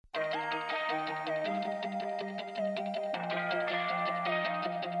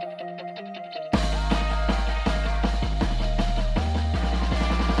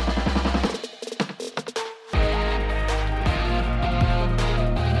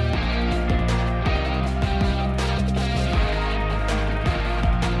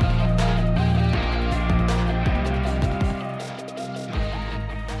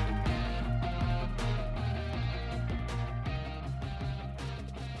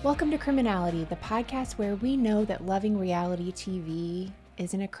Welcome to Criminality, the podcast where we know that loving reality TV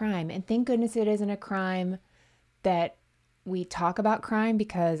isn't a crime. And thank goodness it isn't a crime that we talk about crime,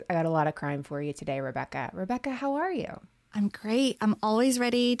 because I got a lot of crime for you today, Rebecca. Rebecca, how are you? I'm great. I'm always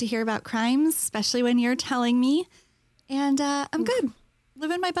ready to hear about crimes, especially when you're telling me. And I'm good.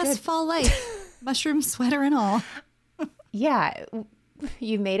 Living my best fall life. Mushroom sweater and all. Yeah,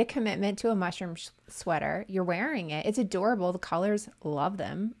 you made a commitment to a mushroom sweater. You're wearing it. It's adorable. The colors, love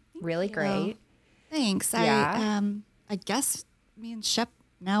them. Really great. Thanks. Yeah. I guess me and Shep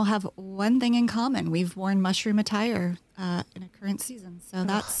now have one thing in common. We've worn mushroom attire in a current season. So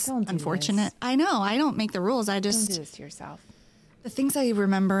that's unfortunate. This. I know. I don't make the rules. I just don't do this to yourself. The things I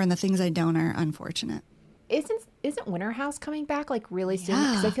remember and the things I don't are unfortunate. Isn't Winter House coming back like really soon?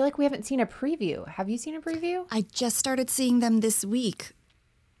 Because I feel like we haven't seen a preview. Have you seen a preview? I just started seeing them this week,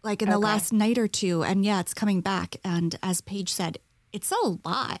 like in the last night or two. And yeah, it's coming back. And as Paige said, it's a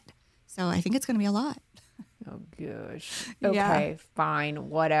lot. So I think it's going to be a lot. Oh, gosh. Okay, fine,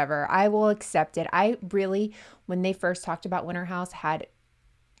 whatever. I will accept it. I really, when they first talked about Winter House,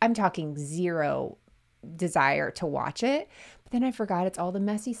 I'm talking zero desire to watch it. But then I forgot it's all the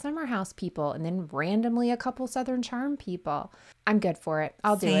messy Summer House people, and then randomly a couple Southern Charm people. I'm good for it.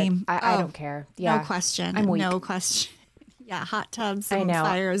 I'll do it. I don't care. Yeah, no question. I'm weak. No question. Yeah, hot tubs and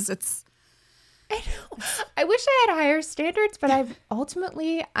fires. I know. I wish I had higher standards, but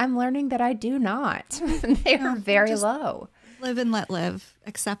I'm learning that I do not. They are very low. Live and let live.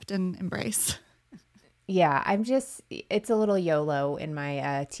 Accept and embrace. Yeah, it's a little YOLO in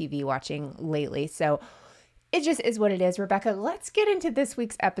my TV watching lately. So it just is what it is. Rebecca, let's get into this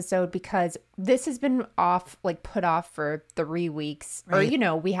week's episode, because this has been put off for 3 weeks. Right.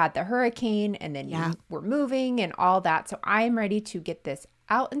 Or, we had the hurricane, and then we're moving and all that. So I'm ready to get this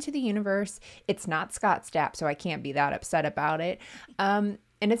out into the universe. It's not Scott Stapp, so I can't be that upset about it. And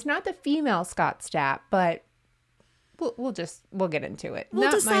it's not the female Scott Stapp, but we'll get into it. We'll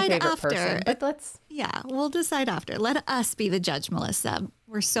not decide my favorite after. person, but we'll decide after. Let us be the judge, Melissa.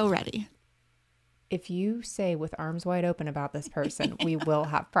 We're so ready. If you say with arms wide open about this person, we will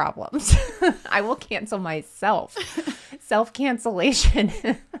have problems. I will cancel myself. Self-cancellation.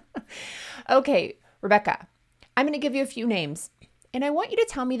 Okay, Rebecca, I'm going to give you a few names, and I want you to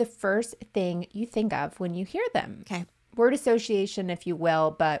tell me the first thing you think of when you hear them. Okay. Word association, if you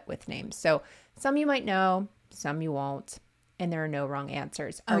will, but with names. So some you might know, some you won't, and there are no wrong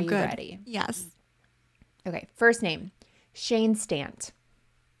answers. Are you ready? Yes. Okay, first name, Shane Stant.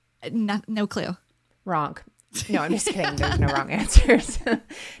 No clue. Wrong. No, I'm just kidding. There's no wrong answers.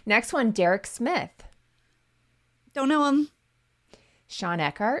 Next one, Derek Smith. Don't know him. Sean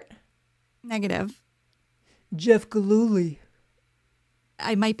Eckhart. Negative. Jeff Gillooly.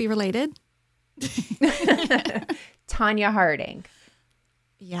 I might be related. Tanya Harding.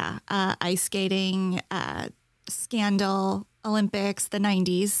 Yeah. Ice skating, Scandal, Olympics, the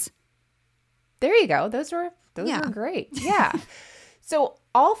 90s. There you go. Those were great. Yeah. So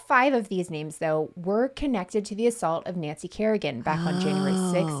all 5 of these names, though, were connected to the assault of Nancy Kerrigan back on January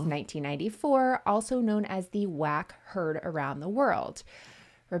 6, 1994, also known as the WAC heard around the world.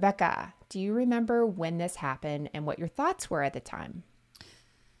 Rebecca, do you remember when this happened and what your thoughts were at the time?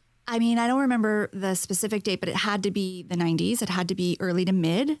 I mean, I don't remember the specific date, but it had to be the 90s. It had to be early to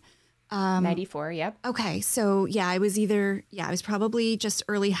mid. 94, yep. Okay, so I was probably just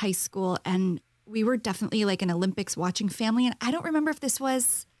early high school, and we were definitely like an Olympics watching family. And I don't remember if this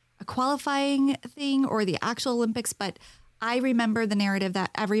was a qualifying thing or the actual Olympics, but I remember the narrative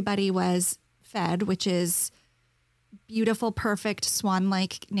that everybody was fed, which is beautiful, perfect,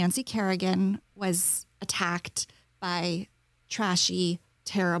 swan-like Nancy Kerrigan was attacked by trashy,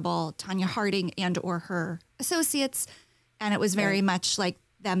 terrible Tanya Harding and or her associates. And it was very much like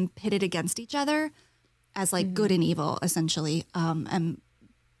them pitted against each other as like good and evil, essentially. And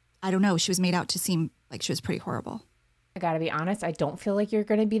I don't know, she was made out to seem like she was pretty horrible. I got to be honest, I don't feel like you're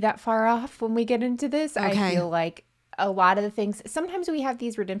going to be that far off when we get into this. Okay. I feel like a lot of the things, sometimes we have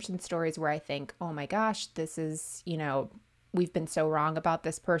these redemption stories where I think, oh my gosh, this is, we've been so wrong about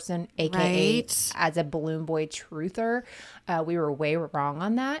this person, aka as a Balloon Boy truther. We were way wrong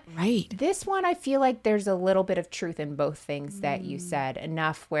on that. Right. This one, I feel like there's a little bit of truth in both things that you said,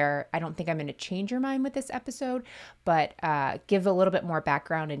 enough where I don't think I'm going to change your mind with this episode, but give a little bit more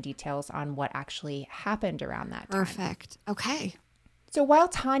background and details on what actually happened around that time. Perfect. Okay. So while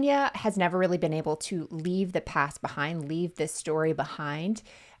Tanya has never really been able to leave the past behind, leave this story behind,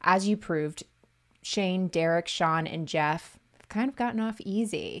 as you proved, Shane, Derek, Sean, and Jeff kind of gotten off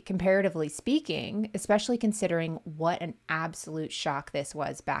easy, comparatively speaking, especially considering what an absolute shock this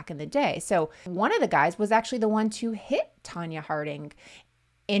was back in the day. So one of the guys was actually the one to hit Tanya Harding.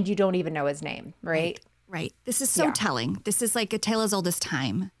 and you don't even know his name, right? Right. This is so telling. This is like a tale as old as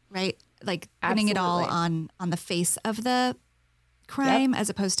time, right? Like putting it all on the face of the crime as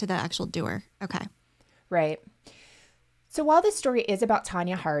opposed to the actual doer. Okay. Right. So while this story is about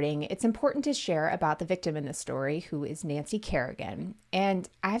Tanya Harding, it's important to share about the victim in the story, who is Nancy Kerrigan. And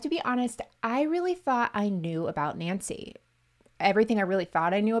I have to be honest, I really thought I knew about Nancy. Everything I really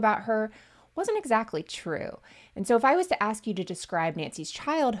thought I knew about her wasn't exactly true. And so if I was to ask you to describe Nancy's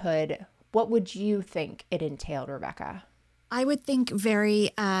childhood, what would you think it entailed, Rebecca? I would think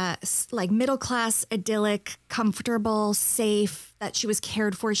very like middle class, idyllic, comfortable, safe, that she was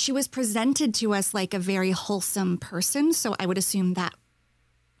cared for. She was presented to us like a very wholesome person. So I would assume that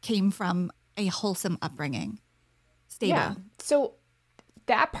came from a wholesome upbringing. Stable. Yeah. So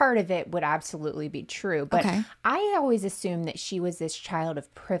that part of it would absolutely be true. But I always assumed that she was this child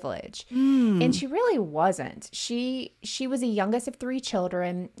of privilege. And she really wasn't. She was the youngest of 3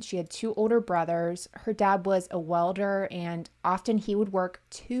 children. She had 2 older brothers. Her dad was a welder, and often he would work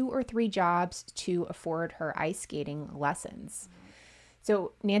 2 or 3 jobs to afford her ice skating lessons.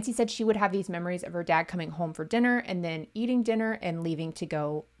 So Nancy said she would have these memories of her dad coming home for dinner and then eating dinner and leaving to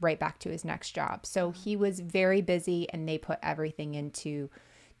go right back to his next job. So he was very busy, and they put everything into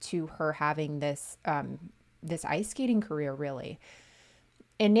her having this this ice skating career, really.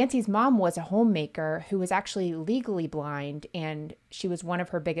 And Nancy's mom was a homemaker who was actually legally blind, and she was one of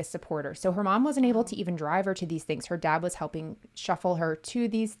her biggest supporters. So her mom wasn't able to even drive her to these things. Her dad was helping shuffle her to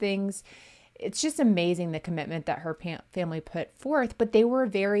these things. It's just amazing the commitment that her family put forth, but they were a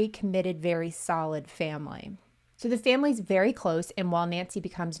very committed, very solid family. So the family's very close, and while Nancy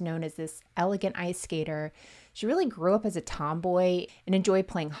becomes known as this elegant ice skater, she really grew up as a tomboy and enjoyed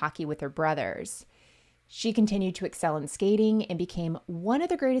playing hockey with her brothers. She continued to excel in skating and became one of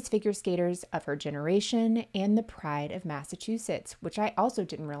the greatest figure skaters of her generation and the pride of Massachusetts, which I also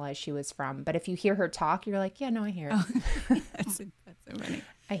didn't realize she was from. But if you hear her talk, you're like, yeah, no, I hear it. Oh, that's so funny.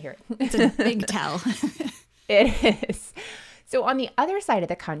 I hear it. It's a big tell. It is. So on the other side of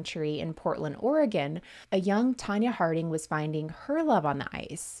the country in Portland, Oregon, a young Tanya Harding was finding her love on the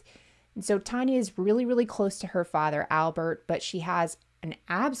ice. And so Tanya is really, really close to her father, Albert, but she has an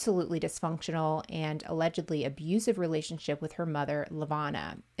absolutely dysfunctional and allegedly abusive relationship with her mother,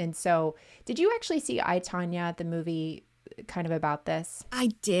 Levana. And so did you actually see I, Tanya, the movie kind of about this?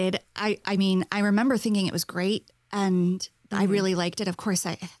 I did. I mean, I remember thinking it was great, and I really liked it. Of course,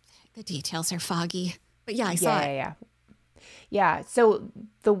 the details are foggy, but yeah, I saw it. Yeah. So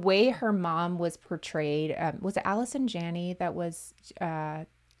the way her mom was portrayed, was it Allison Janney that was,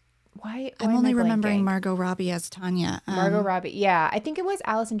 why I'm only remembering Margot Robbie as Tanya. Margot Robbie. Yeah. I think it was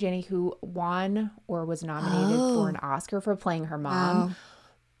Allison Janney who won or was nominated for an Oscar for playing her mom. Wow.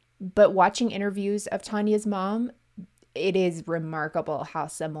 But watching interviews of Tanya's mom, it is remarkable how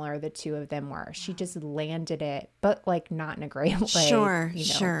similar the two of them were. She just landed it, but like not in a great way. Sure.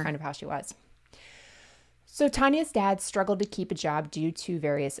 Kind of how she was. So Tanya's dad struggled to keep a job due to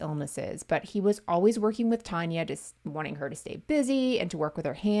various illnesses, but he was always working with Tanya, just wanting her to stay busy and to work with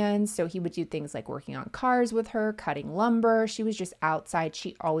her hands. So he would do things like working on cars with her, cutting lumber. She was just outside.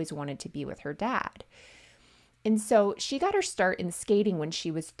 She always wanted to be with her dad. And so she got her start in skating when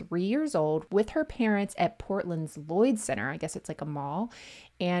she was 3 years old with her parents at Portland's Lloyd Center. I guess it's like a mall.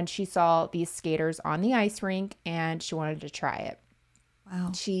 And she saw these skaters on the ice rink and she wanted to try it.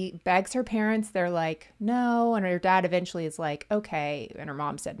 Wow. She begs her parents. They're like, no. And her dad eventually is like, okay. And her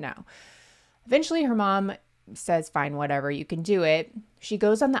mom said no. Eventually her mom says, fine, whatever, you can do it. She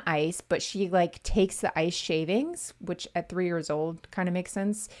goes on the ice, but she like takes the ice shavings, which at 3 years old kind of makes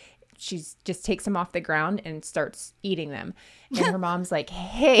sense. She just takes them off the ground and starts eating them. And her mom's like,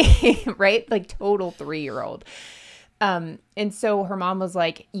 hey, right? Like total 3-year-old. And so her mom was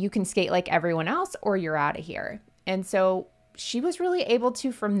like, you can skate like everyone else or you're out of here. And so she was really able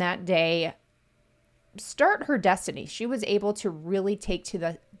to, from that day, start her destiny. She was able to really take to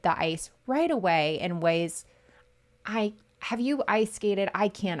the ice right away in ways. Have you ice skated? I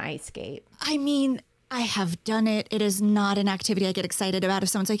can't ice skate. I mean, I have done it. It is not an activity I get excited about. If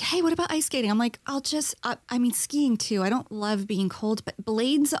someone's like, hey, what about ice skating? I'm like, I mean, skiing too. I don't love being cold, but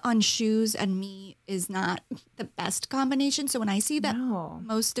blades on shoes and me is not the best combination. So when I see that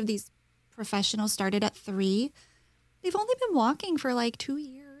most of these professionals started at 3, they've only been walking for like 2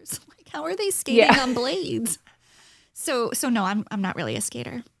 years. Like, how are they skating on blades? So no, I'm not really a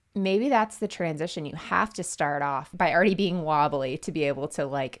skater. Maybe that's the transition. You have to start off by already being wobbly to be able to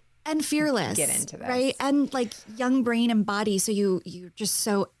like and fearless, get into this, right? And like young brain and body. So you're just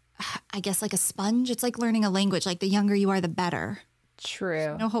so, I guess, like a sponge. It's like learning a language. Like the younger you are, the better.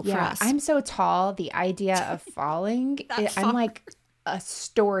 True. No hope for us. I'm so tall. The idea of falling, I'm like, a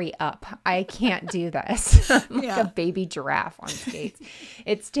story up. I can't do this. I'm like a baby giraffe on skates.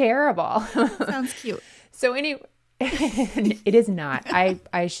 It's terrible. Sounds cute. So anyway, it is not.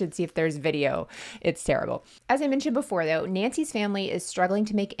 I should see if there's video. It's terrible. As I mentioned before, though, Nancy's family is struggling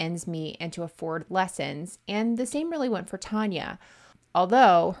to make ends meet and to afford lessons. And the same really went for Tanya.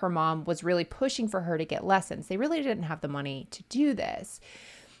 Although her mom was really pushing for her to get lessons, they really didn't have the money to do this.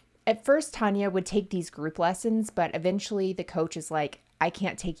 At first, Tanya would take these group lessons, but eventually the coach is like, I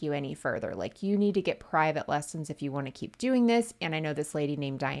can't take you any further. Like, you need to get private lessons if you want to keep doing this. And I know this lady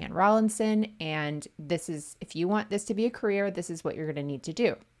named Diane Rawlinson, and this is, if you want this to be a career, this is what you're going to need to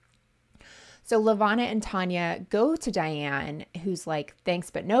do. So Levana and Tanya go to Diane, who's like,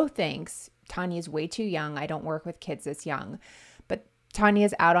 thanks, but no thanks. Tanya's way too young. I don't work with kids this young. But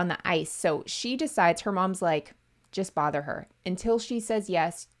Tanya's out on the ice. So she decides, her mom's like, just bother her. Until she says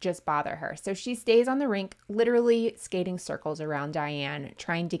yes, just bother her. So she stays on the rink, literally skating circles around Diane,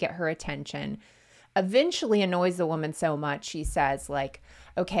 trying to get her attention. Eventually annoys the woman so much, she says, like,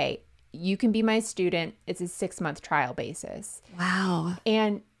 okay, you can be my student. It's a 6-month trial basis. Wow.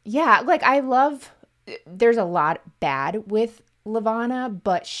 And yeah, like there's a lot bad with Levana,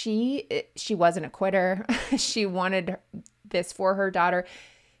 but she wasn't a quitter. She wanted this for her daughter.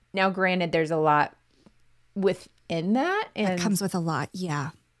 Now, granted, there's a lot within that, and that comes with a lot.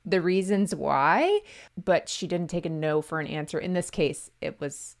 Yeah. The reasons why, but she didn't take a no for an answer. In this case, it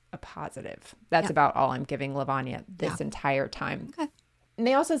was a positive. That's about all I'm giving Levana this entire time. Okay. And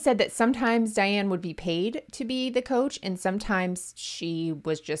they also said that sometimes Diane would be paid to be the coach, and sometimes she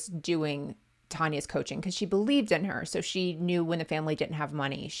was just doing Tanya's coaching because she believed in her. So she knew when the family didn't have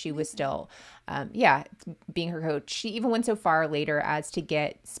money, she was still, being her coach. She even went so far later as to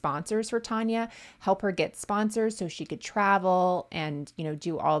get sponsors for Tanya, help her get sponsors so she could travel and,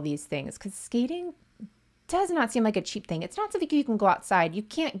 do all these things. Because skating does not seem like a cheap thing. It's not something you can go outside. You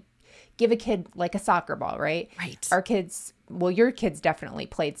can't give a kid like a soccer ball, right? Right. Our kids, well, your kids definitely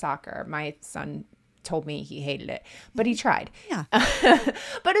played soccer. My son told me he hated it, but he tried. Yeah.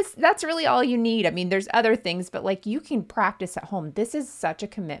 But that's really all you need. I mean, there's other things, but like you can practice at home. This is such a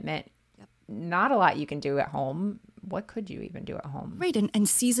commitment. Yep. Not a lot you can do at home. What could you even do at home? Right. And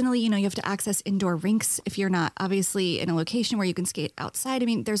seasonally, you have to access indoor rinks if you're not obviously in a location where you can skate outside. I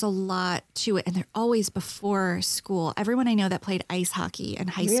mean, there's a lot to it. And they're always before school. Everyone I know that played ice hockey in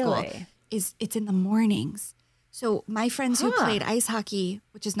high school it's in the mornings. So my friends who played ice hockey,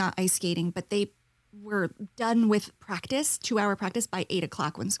 which is not ice skating, but they were done with practice, 2-hour practice by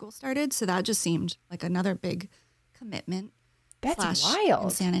 8:00 when school started. So that just seemed like another big commitment. That's wild.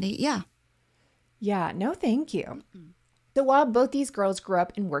 Insanity. Yeah. Yeah. No, thank you. So while both these girls grew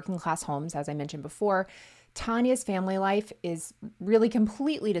up in working class homes, as I mentioned before, Tanya's family life is really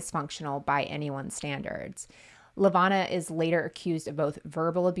completely dysfunctional by anyone's standards. Levana is later accused of both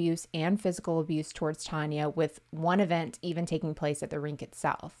verbal abuse and physical abuse towards Tanya, with one event even taking place at the rink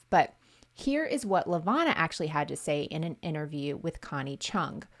itself. But here is what Levana actually had to say in an interview with Connie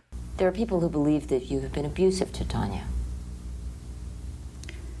Chung. There are people who believe that you have been abusive to Tanya.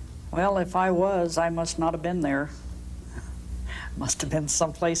 Well, if I was, I must not have been there. Must have been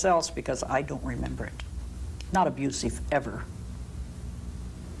someplace else because I don't remember it. Not abusive, ever.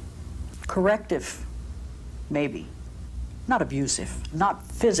 Corrective, maybe. Not abusive, not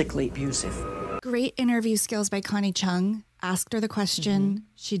physically abusive. Great interview skills by Connie Chung. Asked her the question.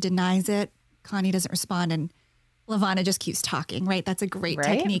 She denies it. Connie doesn't respond. And Levana just keeps talking, right? That's a great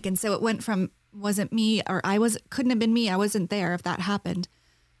technique. And so it went from wasn't me or couldn't have been me. I wasn't there if that happened.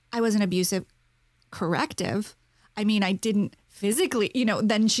 I wasn't abusive. Corrective. I mean, I didn't physically,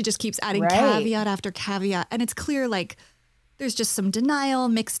 then she just keeps adding caveat after caveat. And it's clear like there's just some denial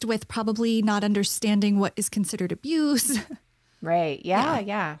mixed with probably not understanding what is considered abuse. Right.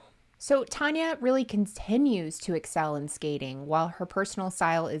 Yeah. So Tanya really continues to excel in skating, while her personal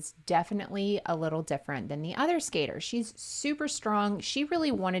style is definitely a little different than the other skaters. She's super strong. She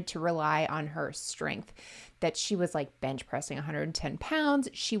really wanted to rely on her strength, that she was like bench pressing 110 pounds.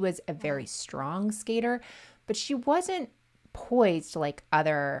 She was a very strong skater, but she wasn't poised like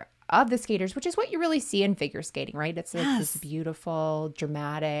other of the skaters, which is what you really see in figure skating, right? It's like this beautiful,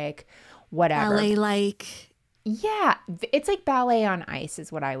 dramatic, whatever. Ballet-like. Yeah, it's like ballet on ice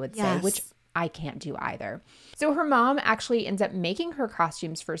is what I would say, which I can't do either. So her mom actually ends up making her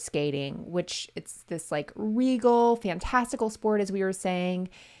costumes for skating, which it's this like regal, fantastical sport, as we were saying.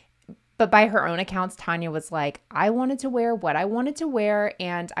 But by her own accounts, Tanya was like, I wanted to wear what I wanted to wear,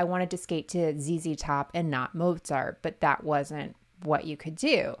 and I wanted to skate to ZZ Top and not Mozart, but that wasn't what you could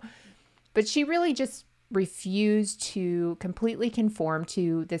do. But she really just refused to completely conform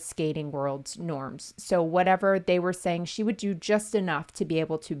to the skating world's norms. So whatever they were saying, she would do just enough to be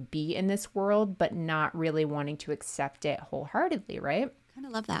able to be in this world, but not really wanting to accept it wholeheartedly, right? Kind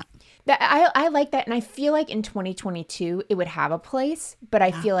of love that. I like that. And I feel like in 2022, it would have a place. But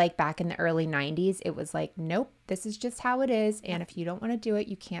I feel like back in the early 90s, it was like, nope, this is just how it is. And if you don't want to do it,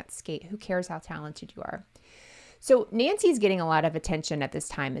 you can't skate. Who cares how talented you are? So Nancy's getting a lot of attention at this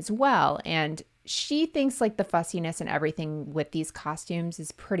time as well. And she thinks like the fussiness and everything with these costumes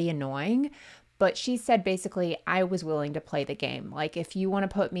is pretty annoying. But she said basically, I was willing to play the game. Like, if you want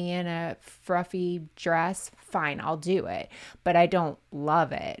to put me in a fruffy dress, fine, I'll do it. But I don't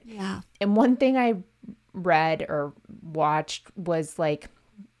love it. Yeah. And one thing I read or watched was like,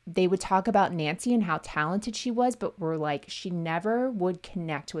 they would talk about Nancy and how talented she was, but were like, she never would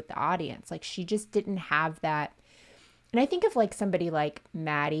connect with the audience. Like, she just didn't have that. And I think of like somebody like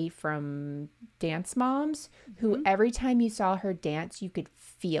Maddie from Dance Moms, who every time you saw her dance, you could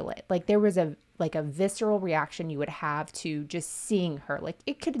feel it. Like there was a visceral reaction you would have to just seeing her. Like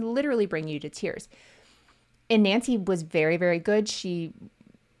it could literally bring you to tears. And Nancy was very, very good. She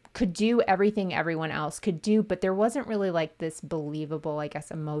could do everything everyone else could do, but there wasn't really like this believable, I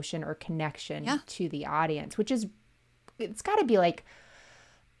guess, emotion or connection to the audience, which is, it's got to be like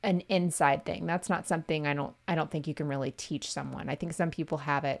an inside thing. That's not something I don't think you can really teach someone. I think some people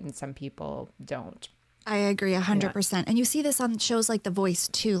have it and some people don't. I agree 100%. And you see this on shows like The Voice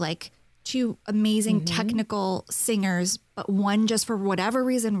too, like two amazing technical singers, but one just for whatever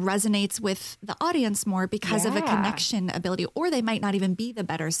reason resonates with the audience more because of a connection ability, or they might not even be the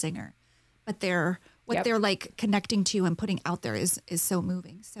better singer, but they're like connecting to and putting out there is so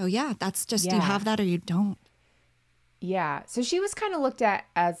moving. So yeah, that's just, you have that or you don't. Yeah. So she was kind of looked at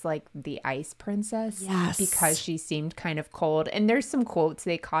as like the ice princess because she seemed kind of cold. And there's some quotes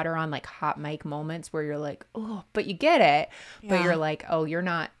they caught her on, like hot mic moments where you're like, oh, but you get it. Yeah. But you're like, oh, you're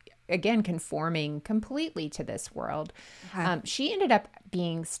not, again, conforming completely to this world. Okay. She ended up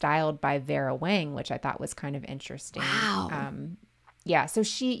being styled by Vera Wang, which I thought was kind of interesting. Wow. Yeah. So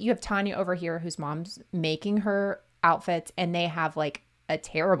you have Tanya over here whose mom's making her outfits, and they have like a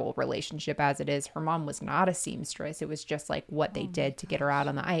terrible relationship as it is. Her mom was not a seamstress. It was just like what they did to get her out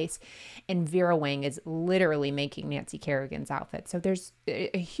on the ice. And Vera Wang is literally making Nancy Kerrigan's outfit. So there's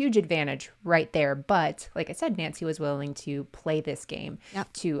a huge advantage right there. But like I said, Nancy was willing to play this game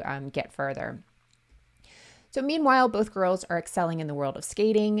to get further. So meanwhile, both girls are excelling in the world of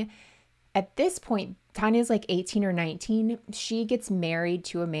skating. At this point, Tanya's like 18 or 19. She gets married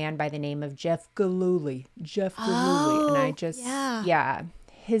to a man by the name of Jeff Gillooly. And I just,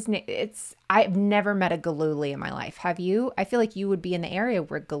 his name, I've never met a Gillooly in my life. Have you? I feel like you would be in the area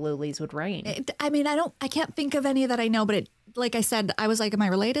where Gilloolys would reign. I can't think of any that I know, but like I said, I was like, am I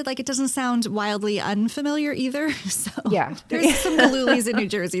related? Like, it doesn't sound wildly unfamiliar either. So yeah, there's some Gilloolys in New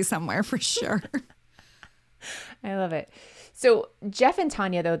Jersey somewhere for sure. I love it. So Jeff and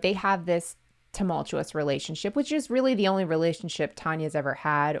Tanya, though, they have this tumultuous relationship, which is really the only relationship Tanya's ever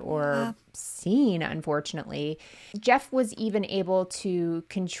had or seen, unfortunately. Jeff was even able to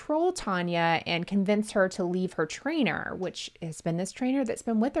control Tanya and convince her to leave her trainer, which has been this trainer that's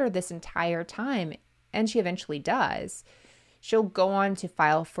been with her this entire time. And she eventually does. She'll go on to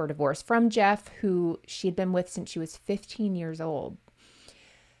file for divorce from Jeff, who she had been with since she was 15 years old.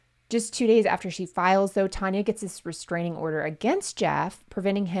 Just 2 days after she files, though, Tanya gets this restraining order against Jeff,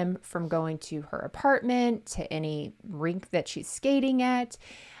 preventing him from going to her apartment, to any rink that she's skating at.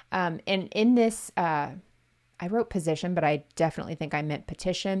 And in this, I wrote position, but I definitely think I meant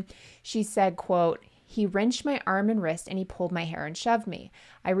petition. She said, quote, "He wrenched my arm and wrist and he pulled my hair and shoved me.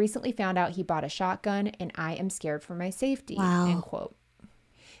 I recently found out he bought a shotgun and I am scared for my safety." Wow. End quote.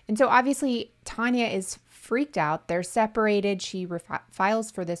 And so obviously Tanya is freaked out. They're separated. She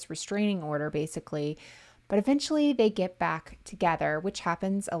files for this restraining order, basically. But eventually they get back together, which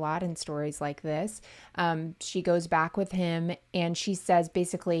happens a lot in stories like this. She goes back with him and she says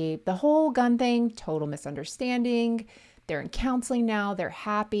basically the whole gun thing, total misunderstanding. They're in counseling now. They're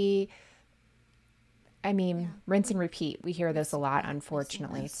happy. I mean, rinse and repeat. We hear this a lot,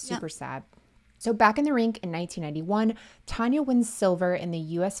 unfortunately. It's super sad. So back in the rink in 1991, Tanya wins silver in the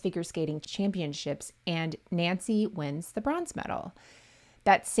U.S. Figure Skating Championships, and Nancy wins the bronze medal.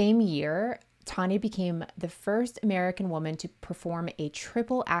 That same year, Tanya became the first American woman to perform a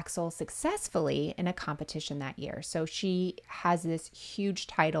triple axel successfully in a competition that year. So she has this huge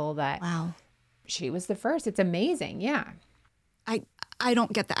title that she was the first. It's amazing. Yeah. I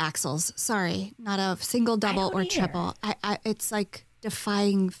don't get the axles. Sorry. Not a single, double, or triple. It's like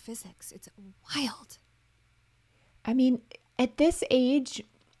defying physics. It's wild. I mean, at this age,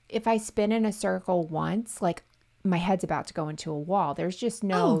 if I spin in a circle once, like my head's about to go into a wall. There's just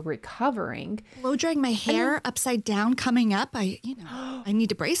no recovering. Blow drying my hair upside down coming up. I need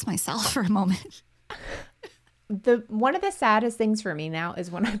to brace myself for a moment. One of the saddest things for me now is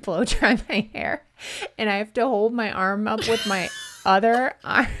when I blow dry my hair and I have to hold my arm up with my other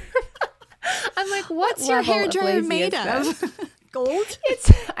arm. I'm like, what's your hair dryer made of? Gold?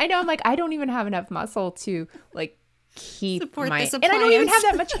 I know. I'm like, I don't even have enough muscle to like keep support my, this and I don't even appliance.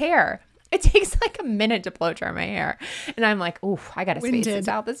 have that much hair. It takes like a minute to blow dry my hair. And I'm like, ooh, I got to space this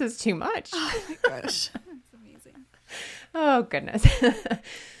out. This is too much. Oh my gosh. That's amazing. Oh, goodness.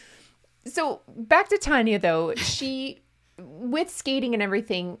 So back to Tanya, though. With skating and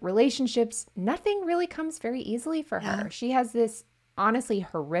everything, relationships, nothing really comes very easily for her. She has this honestly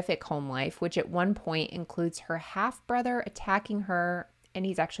horrific home life, which at one point includes her half-brother attacking her, and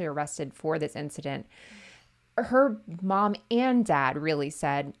he's actually arrested for this incident. Her mom and dad really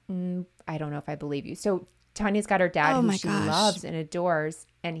said, I don't know if I believe you. So Tanya's got her dad who she loves and adores,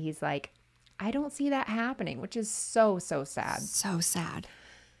 and he's like, I don't see that happening, which is so, so sad. So sad.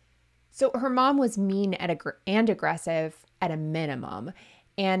 So her mom was mean and aggressive at a minimum,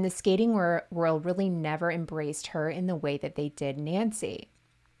 and the skating world really never embraced her in the way that they did Nancy.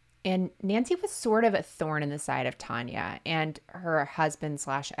 And Nancy was sort of a thorn in the side of Tanya, and her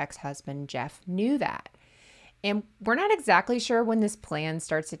husband/ex-husband, Jeff, knew that. And we're not exactly sure when this plan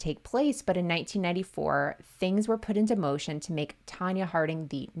starts to take place, but in 1994, things were put into motion to make Tanya Harding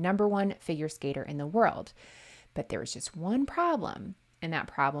the #1 figure skater in the world. But there was just one problem. And that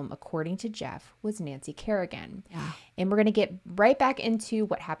problem, according to Jeff, was Nancy Kerrigan. Yeah. And we're going to get right back into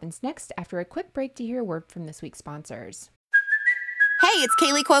what happens next after a quick break to hear a word from this week's sponsors. Hey, it's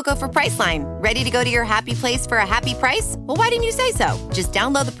Kaylee Cuoco for Priceline. Ready to go to your happy place for a happy price? Well, why didn't you say so? Just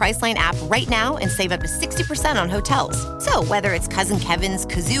download the Priceline app right now and save up to 60% on hotels. So whether it's Cousin Kevin's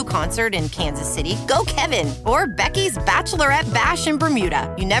Kazoo Concert in Kansas City, go Kevin, or Becky's Bachelorette Bash in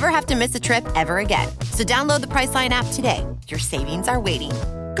Bermuda, you never have to miss a trip ever again. So download the Priceline app today. Your savings are waiting.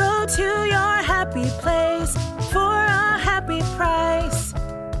 Go to your happy place for a happy price.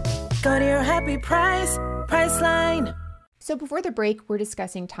 Go to your happy price, Priceline. So before the break, we're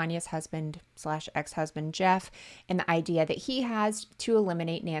discussing Tanya's husband/ex-husband, Jeff, and the idea that he has to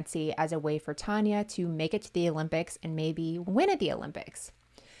eliminate Nancy as a way for Tanya to make it to the Olympics and maybe win at the Olympics.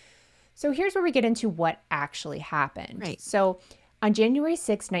 So here's where we get into what actually happened. Right. So on January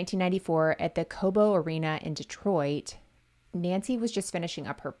 6, 1994, at the Cobo Arena in Detroit, Nancy was just finishing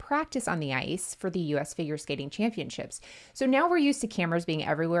up her practice on the ice for the U.S. Figure Skating Championships. So now we're used to cameras being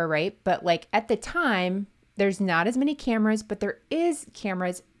everywhere, right? But like at the time, there's not as many cameras, but there is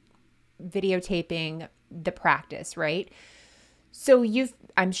cameras videotaping the practice, right? So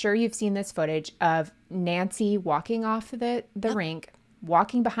I'm sure you've seen this footage of Nancy walking off the rink,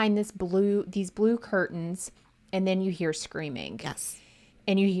 walking behind these blue curtains, and then you hear screaming. Yes.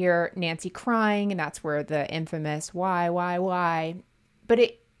 And you hear Nancy crying, and that's where the infamous why? But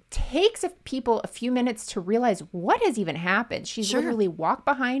it takes people a few minutes to realize what has even happened. She's literally walked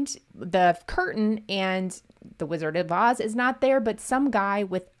behind the curtain, and the Wizard of Oz is not there, but some guy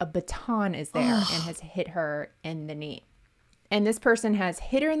with a baton is there and has hit her in the knee. And this person has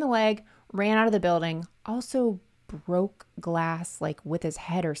hit her in the leg, ran out of the building, also broke glass like with his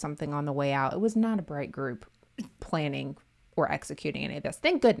head or something on the way out. It was not a bright group planning or executing any of this.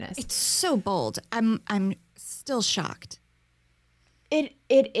 Thank goodness. It's so bold. I'm still shocked. It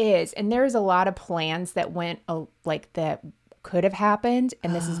is. And there's a lot of plans that went that could have happened.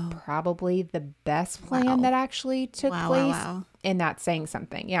 And this is probably the best plan that actually took place. Wow. And that's saying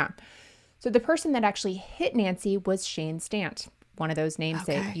something. Yeah. So the person that actually hit Nancy was Shane Stant, one of those names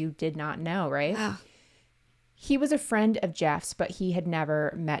that you did not know, right? Wow. He was a friend of Jeff's, but he had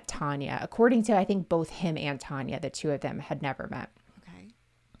never met Tanya. According to, I think, both him and Tanya, the two of them had never met. Okay.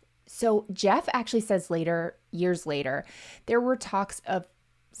 So Jeff actually says years later, there were talks of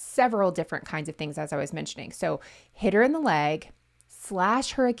several different kinds of things, as I was mentioning. So hit her in the leg,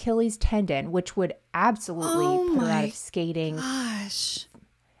 slash her Achilles tendon, which would absolutely put her out of skating. Gosh.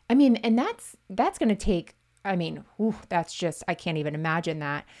 I mean, and that's going to take, that's just, I can't even imagine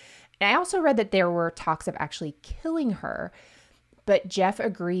that. And I also read that there were talks of actually killing her, but Jeff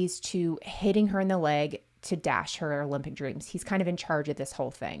agrees to hitting her in the leg to dash her Olympic dreams. He's kind of in charge of this whole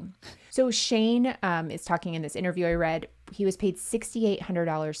thing. So Shane is talking in this interview I read. He was paid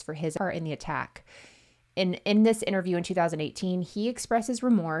 $6,800 for his part in the attack. And in this interview in 2018, he expresses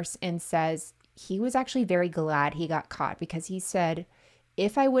remorse and says he was actually very glad he got caught, because he said,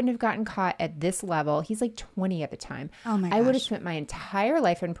 if I wouldn't have gotten caught at this level, he's like 20 at the time, I would have spent my entire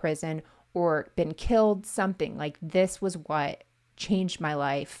life in prison or been killed, something. Like, this was what changed my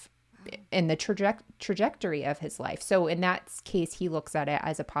life and the trajectory of his life. So in that case, he looks at it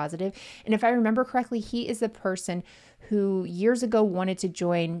as a positive. And if I remember correctly, he is the person who years ago wanted to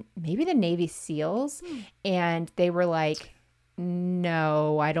join maybe the Navy SEALs. And they were like,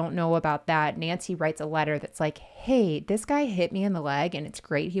 no, I don't know about that. Nancy writes a letter that's like, hey, this guy hit me in the leg and it's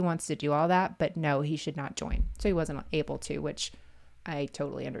great. He wants to do all that, but no, he should not join. So he wasn't able to, which I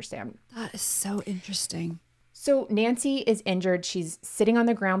totally understand. That is so interesting. So Nancy is injured. She's sitting on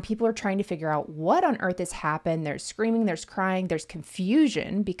the ground. People are trying to figure out what on earth has happened. There's screaming, there's crying, there's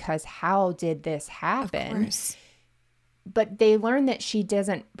confusion because how did this happen? Of course. But they learn that she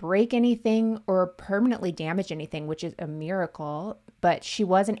doesn't break anything or permanently damage anything, which is a miracle. But she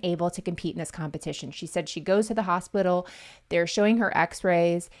wasn't able to compete in this competition. She said she goes to the hospital. They're showing her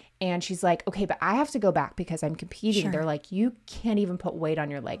x-rays. And she's like, okay, but I have to go back because I'm competing. Sure. They're like, you can't even put weight on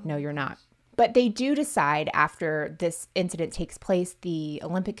your leg. No, you're not. But they do decide after this incident takes place, the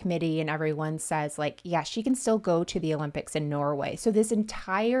Olympic Committee and everyone says like, yeah, she can still go to the Olympics in Norway. So this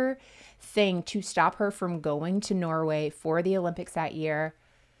entire thing to stop her from going to Norway for the Olympics that year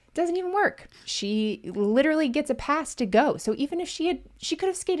doesn't even work. She literally gets a pass to go. So even if she could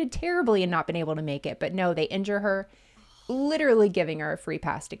have skated terribly and not been able to make it, but no, they injure her, literally giving her a free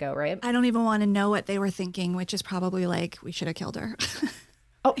pass to go, right? I don't even want to know what they were thinking, which is probably like, we should have killed her.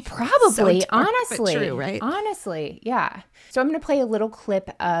 Oh, probably. So dark, honestly. but true, right? Honestly, yeah. So I'm going to play a little clip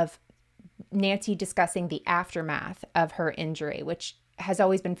of Nancy discussing the aftermath of her injury, which has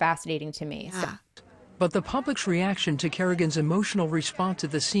always been fascinating to me. Yeah. But the public's reaction to Kerrigan's emotional response at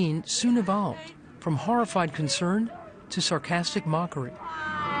the scene soon evolved, from horrified concern to sarcastic mockery.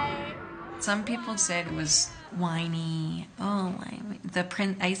 Some people said it was whiny. Oh, the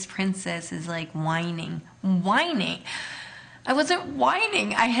ice princess is like whining. Whining? I wasn't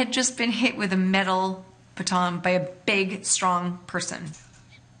whining. I had just been hit with a metal baton by a big, strong person.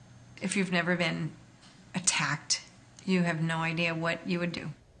 If you've never been attacked, you have no idea what you would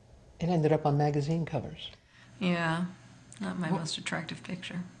do. It ended up on magazine covers. Yeah, not my most attractive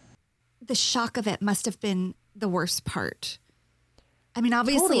picture. The shock of it must have been the worst part. I mean,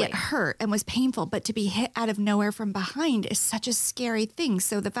 obviously It hurt and was painful, but to be hit out of nowhere from behind is such a scary thing.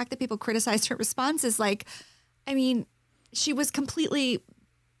 So the fact that people criticized her response is like, I mean, she was completely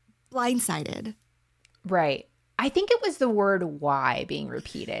blindsided. Right. I think it was the word why being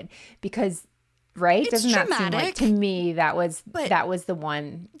repeated because, right? It's Doesn't traumatic, that seem like, to me, that was the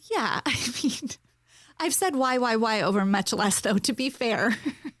one. Yeah. I mean, I've said why over much less, though, to be fair.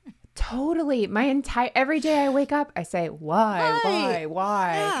 Totally. Every day I wake up, I say, why?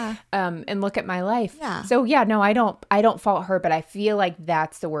 Yeah. And look at my life. Yeah. So yeah, no, I don't fault her, but I feel like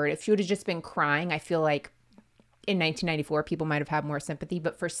that's the word. If she would have just been crying, I feel like in 1994, people might have had more sympathy,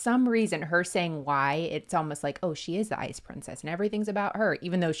 but for some reason, her saying why, it's almost like, oh, she is the ice princess and everything's about her,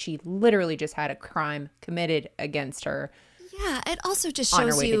 even though she literally just had a crime committed against her. Yeah, it also just on her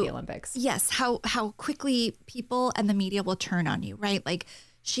shows way you, to the Olympics. Yes, how quickly people and the media will turn on you, right? Like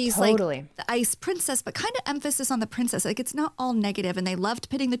she's Totally. like the ice princess, but kind of emphasis on the princess. Like it's not all negative, and they loved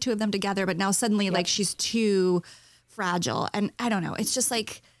pitting the two of them together, but now suddenly like she's too fragile, and I don't know. It's just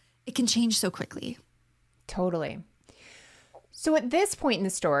like it can change so quickly. Totally. So at this point in the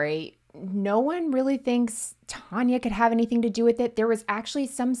story, no one really thinks Tanya could have anything to do with it. There was actually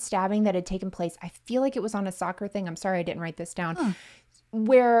some stabbing that had taken place. I feel like it was on a soccer thing. I'm sorry I didn't write this down.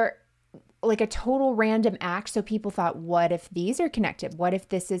 Where like a total random act. So people thought, what if these are connected? What if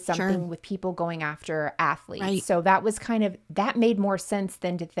this is something with people going after athletes? Right. So that was that made more sense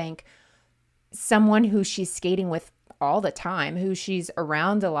than to think someone who she's skating with all the time, who she's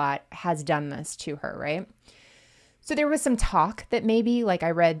around a lot, has done this to her, right? So there was some talk that maybe, like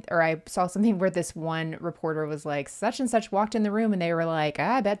I read or I saw something where this one reporter was like, such and such walked in the room and they were like,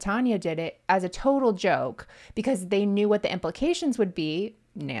 I bet Tanya did it, as a total joke because they knew what the implications would be.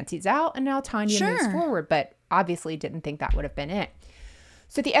 Nancy's out and now Tanya moves forward, but obviously didn't think that would have been it.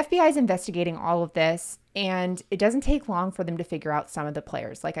 So the FBI is investigating all of this, and it doesn't take long for them to figure out some of the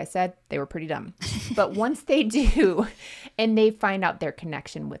players. Like I said, they were pretty dumb. But once they do, and they find out their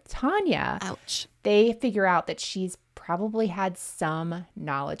connection with Tanya, ouch, they figure out that she's probably had some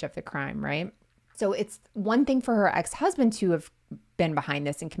knowledge of the crime, right? So it's one thing for her ex-husband to have been behind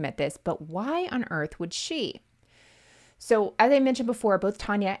this and commit this, but why on earth would she? So as I mentioned before, both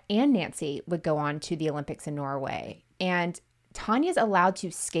Tanya and Nancy would go on to the Olympics in Norway. And Tanya's allowed to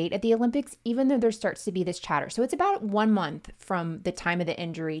skate at the Olympics, even though there starts to be this chatter. So it's about 1 month from the time of the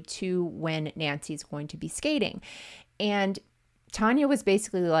injury to when Nancy's going to be skating. And Tanya was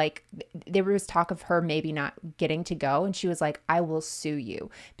basically like, there was talk of her maybe not getting to go. And she was like, I will sue you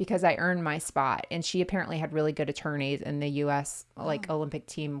because I earned my spot. And she apparently had really good attorneys, and the U.S. like Olympic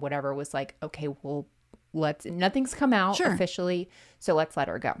team, whatever, was like, okay, well, nothing's come out officially, so let's let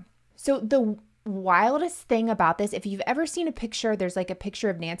her go. So the wildest thing about this, if you've ever seen a picture, there's like a picture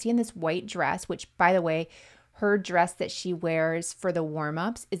of Nancy in this white dress, which, by the way, her dress that she wears for the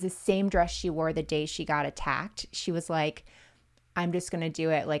warm-ups is the same dress she wore the day she got attacked. She was like, I'm just going to do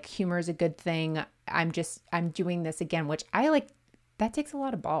it. Like, humor is a good thing. I'm doing this again, which I like. That takes a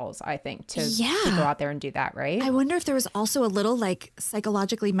lot of balls, I think, to go out there and do that, right? I wonder if there was also a little like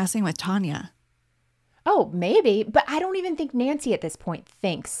psychologically messing with Tanya. Oh, maybe. But I don't even think Nancy at this point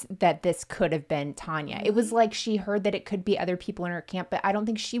thinks that this could have been Tanya. It was like she heard that it could be other people in her camp, but I don't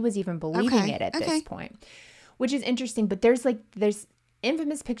think she was even believing it at this point, which is interesting. But there's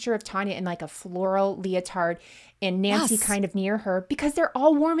infamous picture of Tanya in like a floral leotard and Nancy kind of near her because they're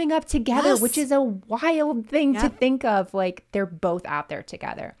all warming up together, which is a wild thing to think of. Like, they're both out there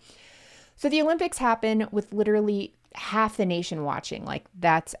together. So the Olympics happen with literally half the nation watching. Like,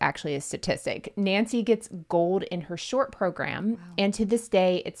 that's actually a statistic. Nancy gets gold in her short program. Wow. And to this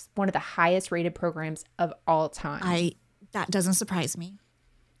day, it's one of the highest rated programs of all time. That doesn't surprise me.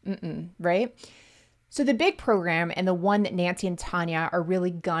 Right? So the big program, and the one that Nancy and Tanya are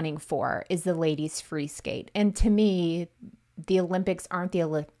really gunning for, is the ladies free skate. And to me, the Olympics aren't the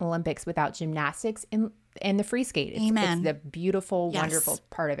Olympics without gymnastics and the free skate. It's the beautiful, wonderful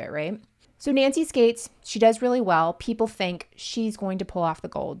part of it, right? So Nancy skates. She does really well. People think she's going to pull off the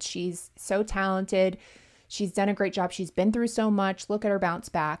gold. She's so talented. She's done a great job. She's been through so much. Look at her bounce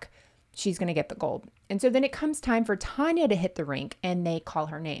back. She's going to get the gold. And so then it comes time for Tanya to hit the rink, and they call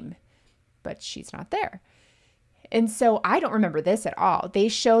her name. But she's not there. And so I don't remember this at all. They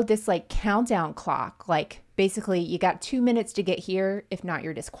showed this like countdown clock. Like, basically you got 2 minutes to get here. If not,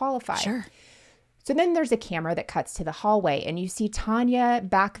 you're disqualified. Sure. So then there's a camera that cuts to the hallway, and you see Tanya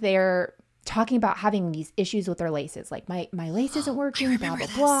back there talking about having these issues with her laces. Like, my lace isn't working, blah, blah,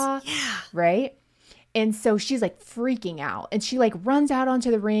 blah. Yeah. Right? And so she's like freaking out, and she like runs out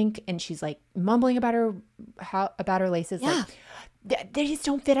onto the rink, and she's like mumbling about her laces. Yeah. Like, they just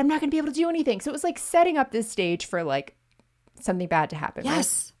don't fit. I'm not going to be able to do anything. So it was like setting up this stage for like something bad to happen.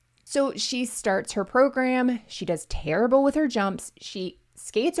 Yes. Right? So she starts her program. She does terrible with her jumps. She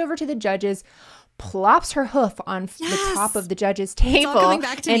skates over to the judges, plops her hoof on the top of the judge's table. It's all coming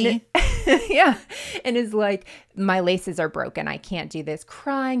back to me. Yeah. And is like, my laces are broken. I can't do this.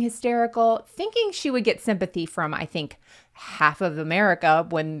 Crying, hysterical, thinking she would get sympathy from, I think, half of America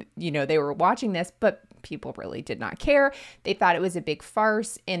when, they were watching this. But people really did not care. They thought it was a big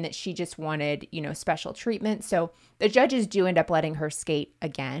farce and that she just wanted, special treatment. So the judges do end up letting her skate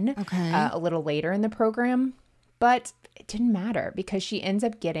again a little later in the program. But it didn't matter because she ends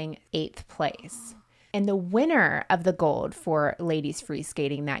up getting 8th place. And the winner of the gold for ladies free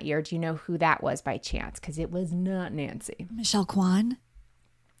skating that year, do you know who that was by chance? Because it was not Nancy. Michelle Kwan?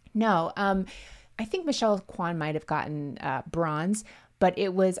 No. I think Michelle Kwan might have gotten bronze, but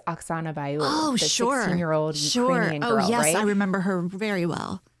it was Oksana Bayul, the 16-year-old Ukrainian girl, yes, right? I remember her very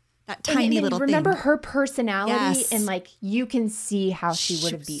well. That tiny little thing. Remember her personality? Yes. And like, you can see how she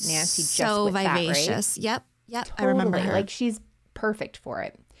would have beat Nancy just with vivacious. That, right? Yep. Totally. I remember her. Like, she's perfect for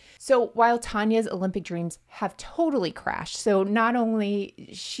it. So while Tanya's Olympic dreams have totally crashed, so not only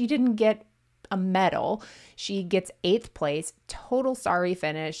she didn't get a medal, she gets 8th place, total sorry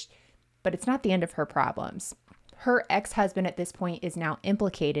finish, but it's not the end of her problems. Her ex-husband at this point is now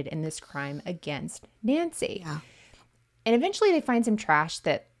implicated in this crime against Nancy. Yeah. And eventually they find some trash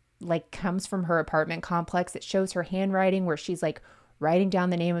that like comes from her apartment complex that shows her handwriting where she's like writing down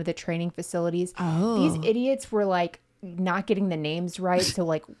the name of the training facilities. Oh. These idiots were like not getting the names right. So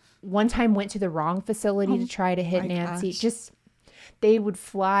like one time went to the wrong facility to try to hit Nancy. Gosh. Just they would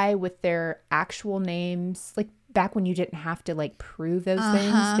fly with their actual names. Like back when you didn't have to like prove those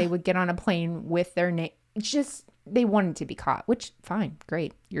things, they would get on a plane with their name. Just they wanted to be caught, which fine,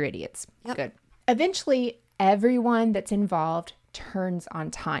 great. You're idiots. Yep. Good. Eventually, everyone that's involved turns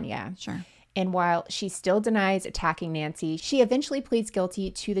on Tanya. Sure. And while she still denies attacking Nancy, she eventually pleads guilty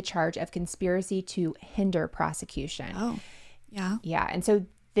to the charge of conspiracy to hinder prosecution. Oh, yeah. Yeah. And so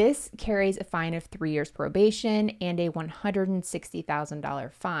this carries a fine of 3 years probation and a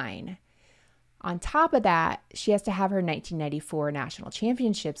 $160,000 fine. On top of that, she has to have her 1994 National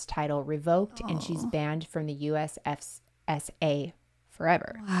Championships title revoked, and she's banned from the USFSA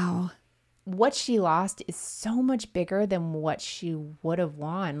forever. Wow. What she lost is so much bigger than what she would have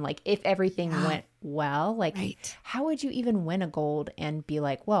won. Like, if everything went well, like, how would you even win a gold and be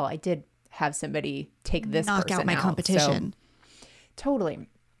like, well, I did have somebody take this knock person out my competition. So, Totally.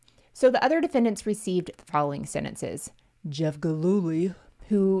 So the other defendants received the following sentences. Jeff Gillooly,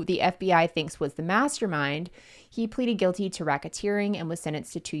 who the FBI thinks was the mastermind, he pleaded guilty to racketeering and was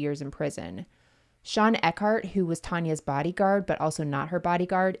sentenced to 2 years in prison. Sean Eckhart, who was Tanya's bodyguard, but also not her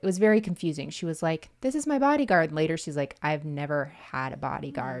bodyguard, it was very confusing. She was like, this is my bodyguard. And later she's like, I've never had a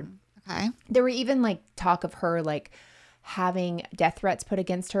bodyguard. Okay. There were even like talk of her like having death threats put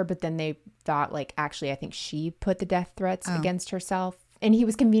against her, but then they thought like, actually, I think she put the death threats against herself. And he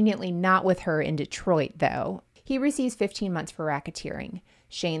was conveniently not with her in Detroit, though. He receives 15 months for racketeering.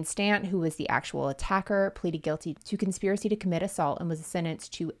 Shane Stant, who was the actual attacker, pleaded guilty to conspiracy to commit assault and was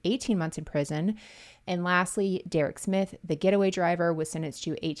sentenced to 18 months in prison. And lastly, Derek Smith, the getaway driver, was sentenced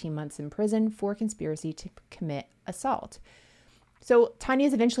to 18 months in prison for conspiracy to commit assault. So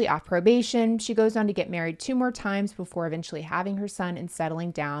Tanya's eventually off probation. She goes on to get married 2 more times before eventually having her son and settling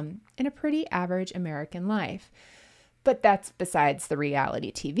down in a pretty average American life. But that's besides the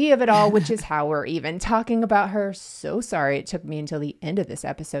reality TV of it all, which is how we're even talking about her. So sorry it took me until the end of this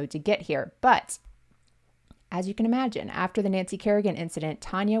episode to get here. But as you can imagine, after the Nancy Kerrigan incident,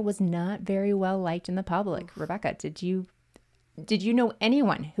 Tanya was not very well liked in the public. Rebecca, did you know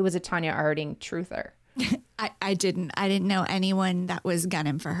anyone who was a Tanya Harding truther? I didn't know anyone that was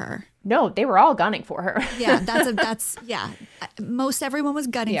gunning for her. No, they were all gunning for her. Yeah, that's most everyone was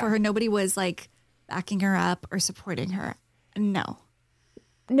gunning for her. Nobody was like backing her up or supporting her. No,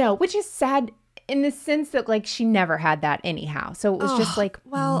 which is sad in the sense that like she never had that anyhow. So it was just like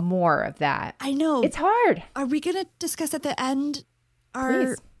more of that. I know. It's hard. Are we going to discuss at the end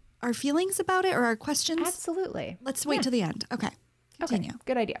our feelings about it or our questions? Absolutely. Let's wait till the end. Okay. Continue. Okay,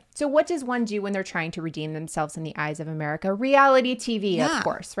 good idea. So what does one do when they're trying to redeem themselves in the eyes of America? Reality TV, of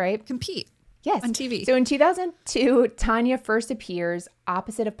course, right? Compete. Yes. On TV. So in 2002, Tanya first appears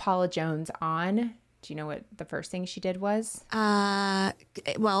opposite of Paula Jones on... Do you know what the first thing she did was? Well,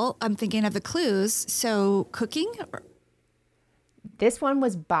 I'm thinking of the clues. So cooking? This one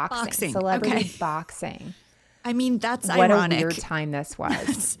was boxing. Celebrity boxing. I mean, that's what ironic. What a weird time this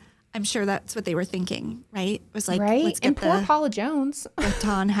was. I'm sure that's what they were thinking, right? It was like, right? Let's get and poor Paula Jones.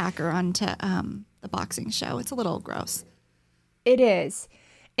 Baton hacker onto the boxing show. It's a little gross. It is.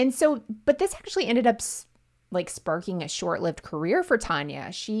 And so, but this actually ended up like sparking a short-lived career for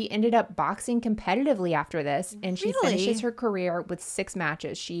Tanya. She ended up boxing competitively after this, and she finishes her career with 6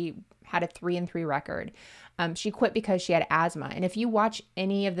 matches. She had a 3-3 record. She quit because she had asthma. And if you watch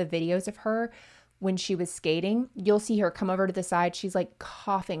any of the videos of her when she was skating, you'll see her come over to the side. She's like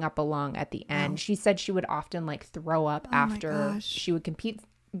coughing up a lung at the end. She said she would often like throw up after she would compete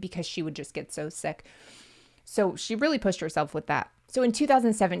because she would just get so sick. So she really pushed herself with that. So in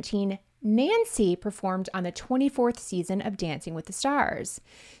 2017, Nancy performed on the 24th season of Dancing with the Stars.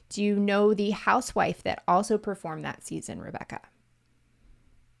 Do you know the housewife that also performed that season, Rebecca?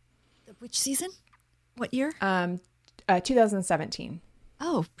 Which season? What year? 2017.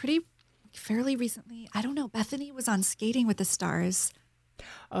 Oh, fairly recently. I don't know. Bethany was on Skating with the Stars.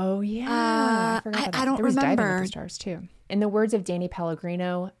 Oh, yeah. I don't there was remember. Diving with the Stars, too. In the words of Danny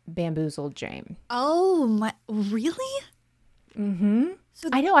Pellegrino, bamboozled Jane. Oh, my. Really? Mm-hmm. So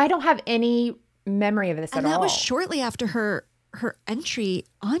I know. I don't have any memory of this at all. And that was shortly after her entry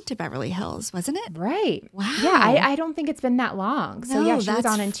onto Beverly Hills, wasn't it? Right. Wow. Yeah, I don't think it's been that long. So, yeah, she was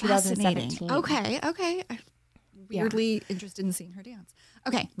on in 2017. Okay. I'm weirdly interested in seeing her dance.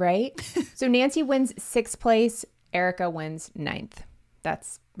 Okay. Right? So Nancy wins 6th place. Erica wins 9th.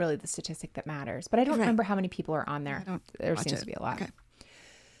 That's really the statistic that matters. But I don't remember how many people are on there. There seems to be a lot. Okay.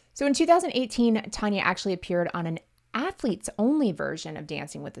 So in 2018, Tanya actually appeared on an athletes only version of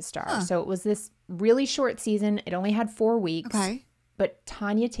Dancing with the Stars. So it was this really short season. It only had 4 weeks. Okay. But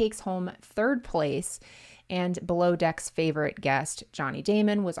Tanya takes home 3rd place. And Below Deck's favorite guest, Johnny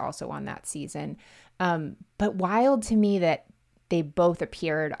Damon, was also on that season. But wild to me that they both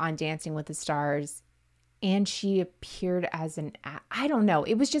appeared on Dancing with the Stars and she appeared as I don't know.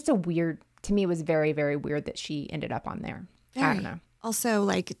 It was just to me, it was very, very weird that she ended up on there. I don't know. Also,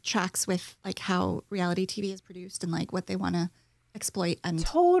 like, tracks with like how reality TV is produced and like what they want to exploit and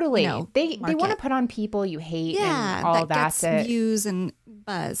totally they want to put on people you hate and all that gets views and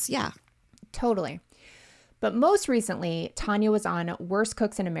buzz. Yeah, totally. But most recently, Tanya was on Worst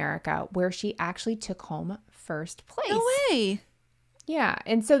Cooks in America, where she actually took home 1st place. No way. Yeah.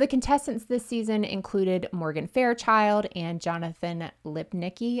 And so the contestants this season included Morgan Fairchild and Jonathan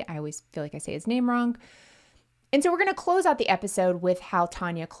Lipnicki. I always feel like I say his name wrong. And so we're going to close out the episode with how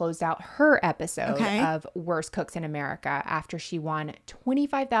Tanya closed out her episode of Worst Cooks in America after she won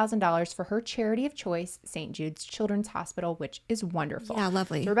 $25,000 for her charity of choice, St. Jude's Children's Hospital, which is wonderful. Yeah,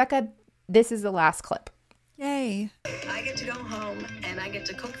 lovely. So Rebecca, this is the last clip. Yay. I get to go home and I get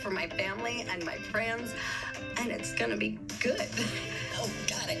to cook for my family and my friends, and it's gonna be good. Oh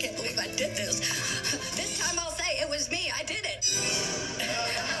God, I can't believe I did this. This time I'll say it was me, I did it.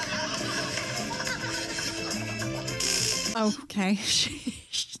 Okay.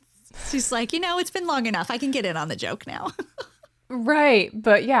 She's like, it's been long enough. I can get in on the joke now. Right.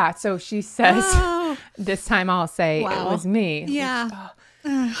 But yeah, so she says, this time I'll say it was me. Yeah.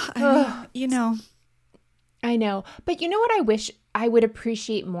 I know. But you know what I wish I would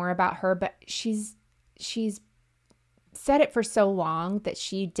appreciate more about her, but she's said it for so long that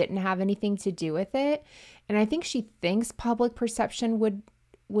she didn't have anything to do with it. And I think she thinks public perception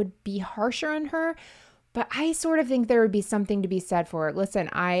would be harsher on her. But I sort of think there would be something to be said for, listen,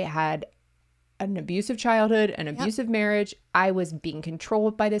 I had an abusive childhood, an abusive marriage. I was being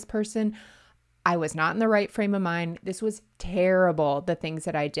controlled by this person. I was not in the right frame of mind. This was terrible, the things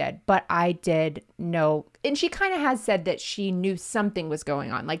that I did. But I did know, and she kind of has said that she knew something was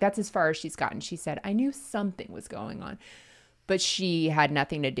going on. Like, that's as far as she's gotten. She said, I knew something was going on, but she had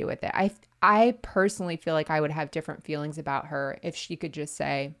nothing to do with it. I personally feel like I would have different feelings about her if she could just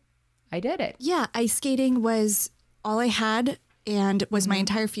say, I did it. Yeah, ice skating was all I had and was my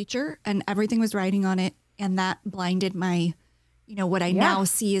entire future, and everything was riding on it. And that blinded my, what I now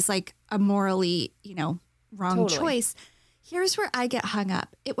see is like a morally, wrong choice. Here's where I get hung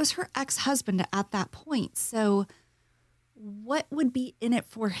up. It was her ex-husband at that point. So what would be in it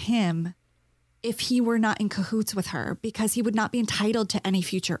for him if he were not in cahoots with her? Because he would not be entitled to any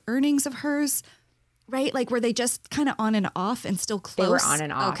future earnings of hers. Right? Like, were they just kind of on and off and still close? They were on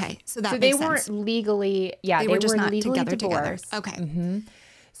and off. Okay. So that so makes they weren't sense. legally, they were just not legally together. divorced. Okay. Mm-hmm.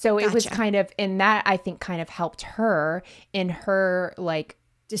 So it was kind of, and that I think kind of helped her in her like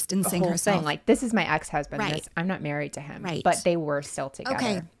distancing whole herself. thing. Like, this is my ex-husband. Right. I'm not married to him. Right. But they were still together.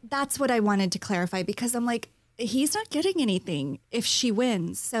 Okay. That's what I wanted to clarify, because I'm like, he's not getting anything if she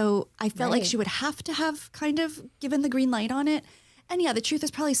wins. So I felt like she would have to have kind of given the green light on it. And yeah, the truth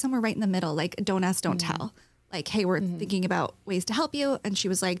is probably somewhere right in the middle. Like, don't ask, don't tell. Like, hey, we're thinking about ways to help you. And she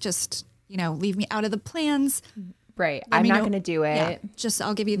was like, just, leave me out of the plans. Right. I'm not going to do it. Yeah, just,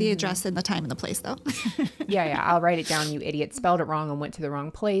 I'll give you the address and the time and the place, though. Yeah. I'll write it down. You idiot spelled it wrong and went to the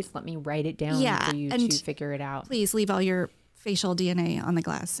wrong place. Let me write it down for you to figure it out. Please leave all your facial DNA on the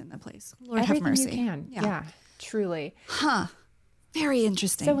glass in the place. Lord have mercy. You can. Yeah, truly. Huh. Very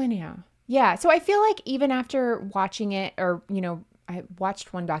interesting. So anyhow. Yeah. So I feel like even after watching it, or, I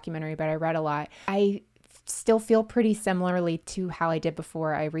watched one documentary, but I read a lot. I still feel pretty similarly to how I did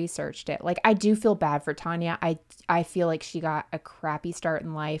before I researched it. Like, I do feel bad for Tanya. I feel like she got a crappy start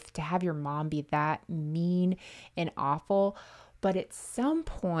in life. To have your mom be that mean and awful. But at some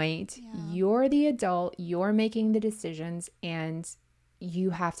point, you're the adult, you're making the decisions, and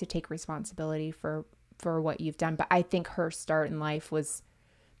you have to take responsibility for what you've done. But I think her start in life was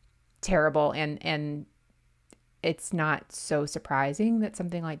terrible, and it's not so surprising that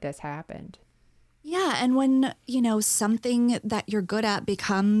something like this happened. Yeah. And when, something that you're good at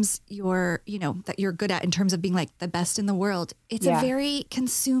becomes that you're good at in terms of being like the best in the world, it's a very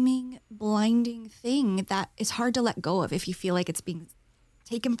consuming, blinding thing that is hard to let go of if you feel like it's being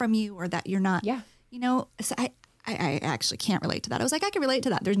taken from you, or that you're not, so I actually can't relate to that. I was like, I can relate to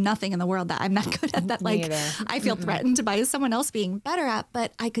that. There's nothing in the world that I'm that good at that, like, I feel threatened by someone else being better at,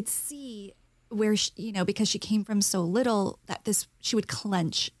 but I could see where she, because she came from so little, that she would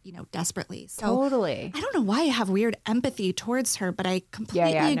clench, desperately. So totally. I don't know why I have weird empathy towards her, but I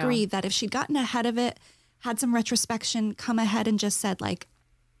completely agree that if she'd gotten ahead of it, had some retrospection, come ahead and just said, like,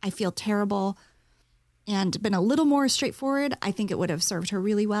 I feel terrible, and been a little more straightforward, I think it would have served her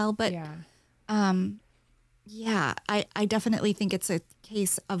really well. But I definitely think it's a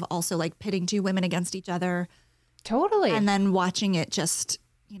case of also like pitting two women against each other. Totally. And then watching it just,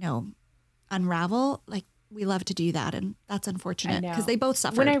 unravel. Like, we love to do that, and that's unfortunate because they both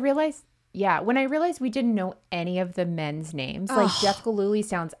suffered. When I realized we didn't know any of the men's names, like Jeff Gillooly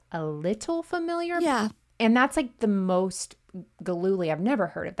sounds a little familiar. Yeah. And that's like the most Gillooly. I've never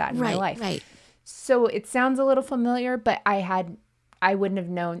heard of that in my life. Right. So it sounds a little familiar, but I wouldn't have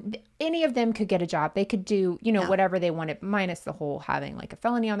known. Any of them could get a job. They could do, whatever they wanted, minus the whole having like a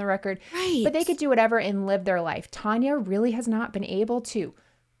felony on the record. Right. But they could do whatever and live their life. Tanya really has not been able to,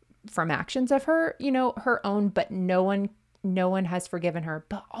 from actions of her, her own, but no one has forgiven her.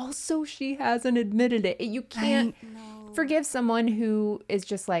 But also she hasn't admitted it. You can't forgive someone who is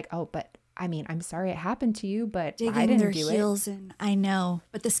just like, oh, but I mean, I'm sorry it happened to you, but digging I didn't their do heels it. in. I know,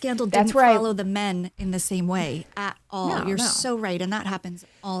 but the scandal didn't follow the men in the same way at all. You're so right, and that happens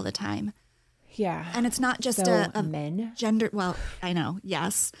all the time. Yeah, and it's not just a men gender. Well, I know,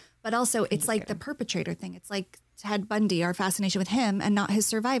 yes, but also it's like the perpetrator thing. It's like Ted Bundy, our fascination with him and not his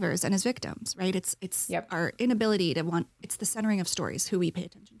survivors and his victims, right? It's our inability to want, it's the centering of stories, who we pay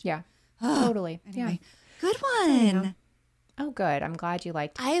attention to. Yeah, totally. Anyway, Yeah. good one. Oh, good. I'm glad you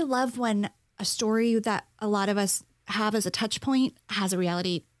liked it. I love when a story that a lot of us have as a touch point has a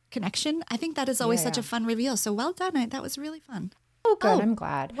reality connection. I think that is always such a fun reveal. So well done. That was really fun. Oh, good. I'm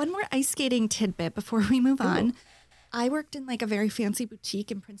glad. One more ice skating tidbit before we move on. I worked in like a very fancy boutique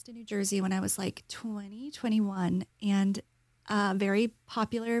in Princeton, New Jersey when I was like 20, 21, and a very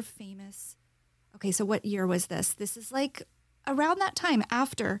popular, famous. Okay, so what year was this? This is like around that time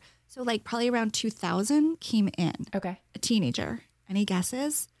after. So like probably around 2000 came in. Okay. A teenager. Any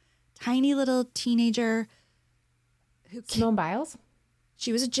guesses? Tiny little teenager. Simone Biles?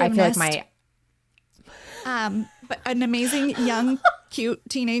 She was a gymnast. I feel like but an amazing young, cute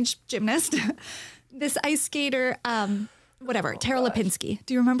teenage gymnast. This ice skater, Tara Lipinski.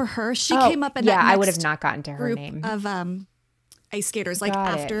 Do you remember her? She came up in that I would have not gotten to her group name of ice skaters, like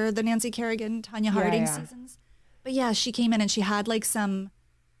after the Nancy Kerrigan, Tonya Harding seasons. But yeah, she came in and she had like some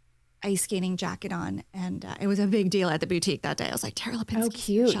ice skating jacket on, and it was a big deal at the boutique that day. I was like, Tara Lipinski. Oh,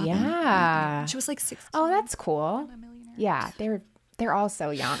 cute. Yeah. She was like 16. Oh, that's cool. Yeah, they're all so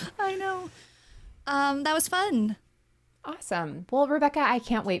young. I know. That was fun. Awesome. Well, Rebecca, I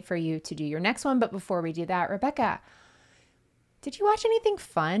can't wait for you to do your next one. But before we do that, Rebecca, did you watch anything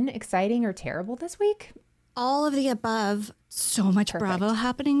fun, exciting, or terrible this week? All of the above. So much Bravo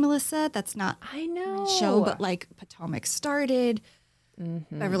happening, Melissa. That's not I know. my show, but like Potomac started.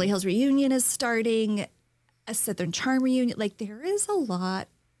 Beverly Hills Reunion is starting. A Southern Charm reunion. Like there is a lot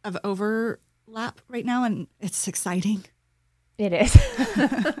of overlap right now, and it's exciting. It is.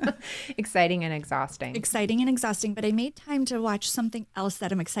 Exciting and exhausting. Exciting and exhausting, but I made time to watch something else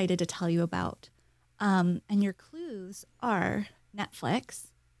that I'm excited to tell you about. And your clues are Netflix,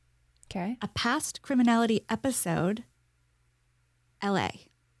 Okay. a past criminality episode, LA.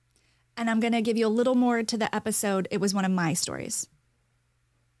 And I'm going to give you a little more to the episode. It was one of my stories.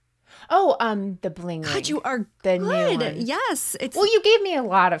 Oh, the Bling Ring. God, you are the good. new one. Yes. It's Well, you gave me a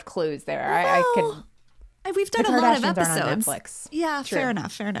lot of clues there. I could. We've done The a lot of Kardashians aren't on episodes. Netflix. Yeah, True. fair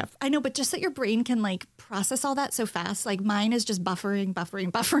enough. I know, but just that your brain can like process all that so fast. Like mine is just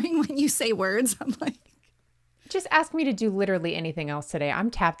buffering when you say words. I'm like, Just ask me to do literally anything else today. I'm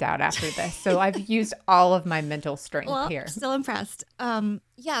tapped out after this. So I've used all of my mental strength well, here. still impressed.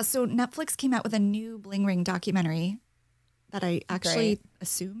 Yeah, so Netflix came out with a new Bling Ring documentary that I actually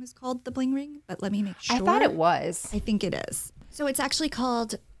assume is called The Bling Ring, but let me make sure. I thought it was. I think it is. So it's actually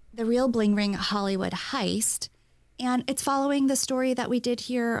called The Real Bling Ring Hollywood Heist, and it's following the story that we did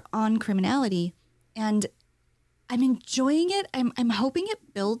here on Criminality, and I'm enjoying it. I'm hoping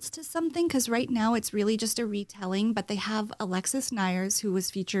it builds to something, because right now it's really just a retelling, but they have Alexis Nyers, who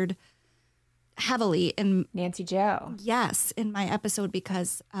was featured heavily in Nancy Jo. Yes, in my episode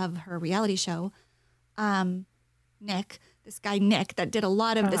because of her reality show. Nick, this guy Nick, that did a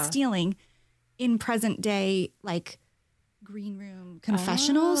lot of the stealing in present day, like green room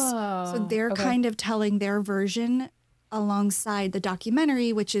confessionals. So they're kind of telling their version alongside the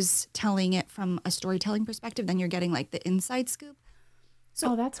documentary, which is telling it from a storytelling perspective. Then you're getting like the inside scoop.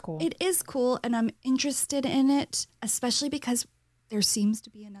 So that's cool. It is cool, and I'm interested in it, especially because there seems to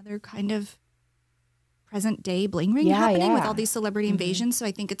be another kind of present day bling ring happening with all these celebrity invasions. So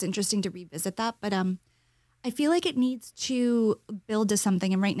I think it's interesting to revisit that. But I feel like it needs to build to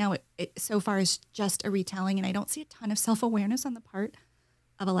something. And right now it so far is just a retelling. And I don't see a ton of self-awareness on the part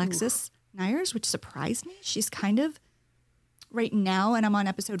of Alexis Nyers, which surprised me. She's kind of right now, and I'm on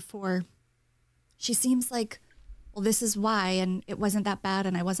episode 4. She seems like, well, this is why. And it wasn't that bad.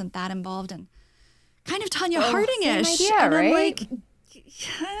 And I wasn't that involved. And kind of Tonya Harding-ish. Same idea, and I'm right? like,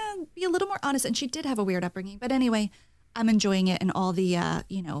 be a little more honest. And she did have a weird upbringing. But anyway, I'm enjoying it and all the,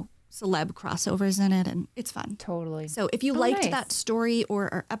 celeb crossovers in it. And it's fun. Totally. So if you liked nice. that story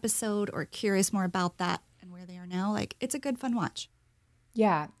or episode or curious more about that and where they are now, like it's a good fun watch.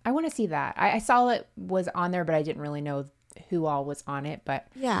 Yeah, I want to see that. I saw it was on there, but I didn't really know who all was on it. But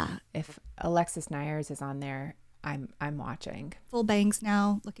yeah, if Alexis Nyers is on there, I'm watching. Full bangs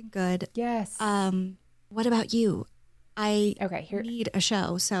now, looking good. Yes. What about you? I here need a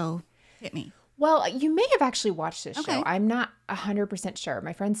show, so hit me. Well, you may have actually watched this Okay. show. I'm not 100% sure.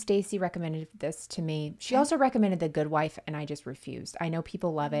 My friend Stacy recommended this to me. She also recommended The Good Wife, and I just refused. I know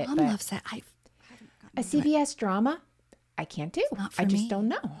people love it, Mom but loves it. I haven't gotten a into it. CBS drama, I can't do. not for I just me. don't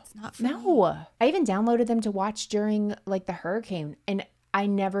know. It's not for No. I even downloaded them to watch during like the hurricane, and I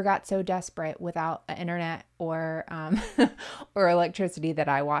never got so desperate without internet or or electricity that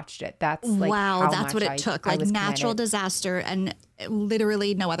I watched it. That's like wow, how that's much what it took. I Like was natural committed. disaster and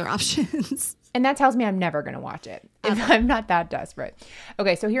literally no other options. And that tells me I'm never going to watch it if I'm not that desperate.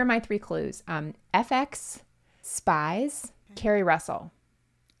 Okay, so here are my 3 clues. FX, Spies, Carrie Russell.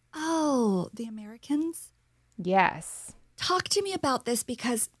 Oh, The Americans? Yes. Talk to me about this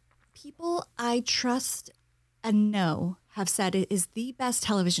because people I trust and know have said it is the best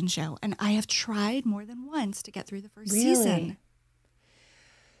television show. And I have tried more than once to get through the first season.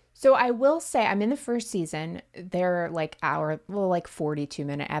 So I will say I'm in the first season. They're like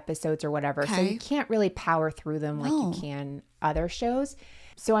 42-minute episodes or whatever. Okay. So you can't really power through them like you can other shows.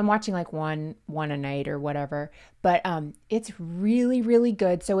 So I'm watching like one a night or whatever. But it's really, really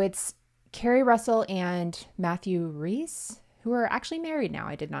good. So it's Carrie Russell and Matthew Rhys, who are actually married now.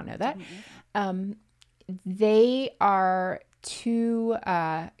 I did not know that. They are 2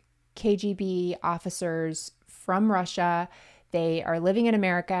 KGB officers from Russia. They are living in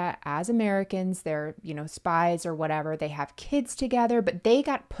America as Americans. They're, spies or whatever. They have kids together, but they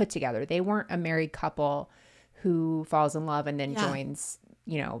got put together. They weren't a married couple who falls in love and then joins,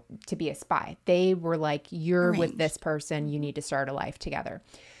 to be a spy. They were like, you're with this person. You need to start a life together.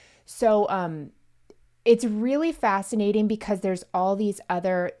 So it's really fascinating because there's all these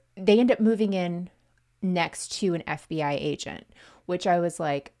other, they end up moving in next to an FBI agent, which I was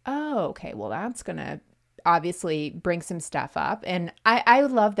like, oh, okay, well, that's going to obviously bring some stuff up. And I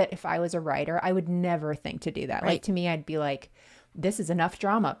would love that if I was a writer, I would never think to do that. Like, to me, I'd be like, this is enough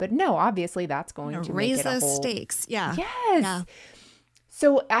drama. But no, obviously that's going to raise make it a those whole... stakes. Yeah. Yes. Yeah.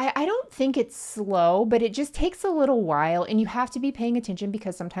 So I don't think it's slow, but it just takes a little while, and you have to be paying attention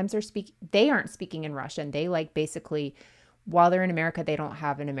because sometimes they aren't speaking in Russian. They basically, while they're in America, they don't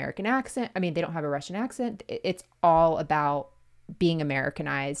have an American accent. I mean, they don't have a Russian accent. It's all about being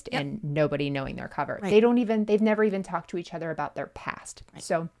Americanized and nobody knowing their cover. Right. They've never even talked to each other about their past. Right.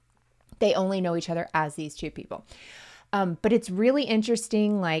 So they only know each other as these 2 people. But it's really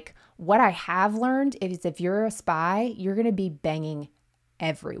interesting. Like, what I have learned is if you're a spy, you're going to be banging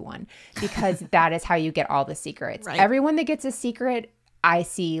everyone because that is how you get all the secrets. Right. Everyone that gets a secret, I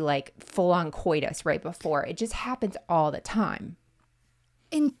see like full on coitus right before. It just happens all the time.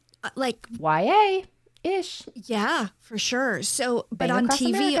 In YA-ish. Yeah, for sure. So, but Bang on across TV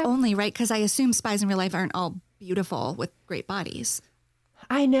America. only, right? Because I assume spies in real life aren't all beautiful with great bodies.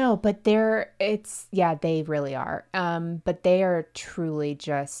 I know, but they really are. But they are truly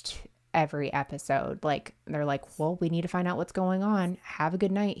just every episode. Like, they're like, well, we need to find out what's going on. Have a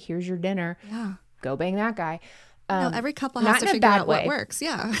good night. Here's your dinner. Yeah. Go bang that guy. Every couple has to figure out what works.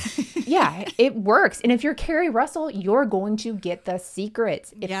 Yeah. Yeah, it works. And if you're Carrie Russell, you're going to get the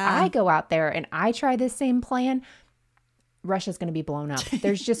secrets. If I go out there and I try this same plan, Russia's going to be blown up.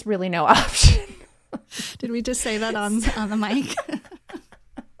 There's just really no option. Did we just say that on the mic?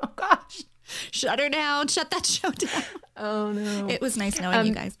 Oh, gosh. Shut her down. Shut that show down. Oh, no. It was nice knowing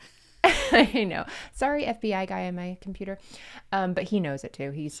you guys. I know. Sorry, FBI guy on my computer. But he knows it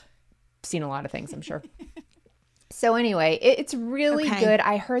too. He's seen a lot of things, I'm sure. So anyway, it's really good.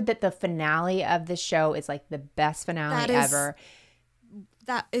 I heard that the finale of the show is like the best finale ever.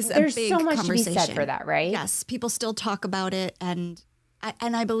 That is There's a big so much to be conversation. said for that, right? Yes, people still talk about it, and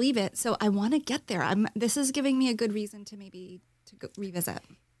I believe it. So I want to get there. This is giving me a good reason to maybe go revisit.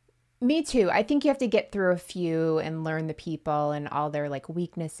 Me too. I think you have to get through a few and learn the people and all their like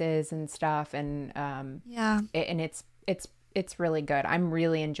weaknesses and stuff, and it's really good. I'm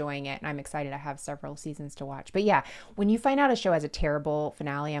really enjoying it, and I'm excited. I have several seasons to watch. But yeah, when you find out a show has a terrible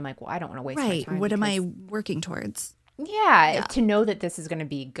finale, I'm like, well, I don't want to waste my time. What am I working towards? Yeah, to know that this is going to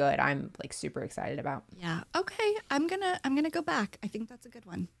be good, I'm like super excited about. Yeah. Okay. I'm gonna go back. I think that's a good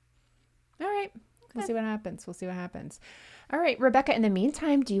one. All right. We'll see what happens. All right, Rebecca, in the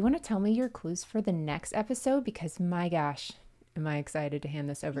meantime, do you want to tell me your clues for the next episode? Because my gosh, am I excited to hand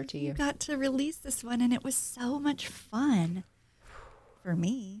this over to you. You got to release this one, and it was so much fun. For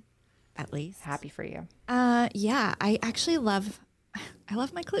me, at least. Happy for you. Yeah, I actually love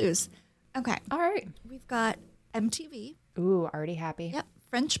my clues. Okay. All right. We've got MTV. Ooh, already happy. Yep.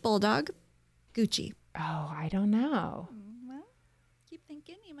 French Bulldog, Gucci. Oh, I don't know. Well, keep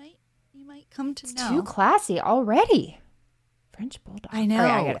thinking. You might come to know. Too classy already. French Bulldog. I know.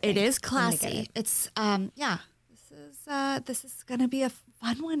 Right, it is classy. It's this is gonna be a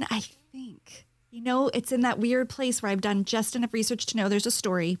fun one, I think. It's in that weird place where I've done just enough research to know there's a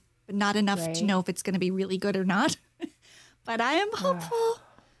story, but not enough to know if it's going to be really good or not. But I am hopeful.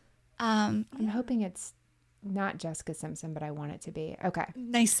 I'm hoping it's not Jessica Simpson, but I want it to be. Okay.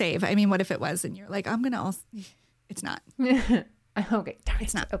 Nice save. I mean, what if it was? And you're like, I'm going to also... It's not. Okay.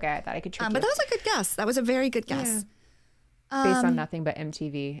 It's not. Okay, I thought I could trick you. But that was a good guess. That was a very good guess. Yeah. Based on nothing but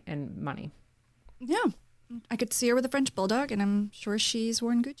MTV and money. Yeah. I could see her with a French Bulldog, and I'm sure she's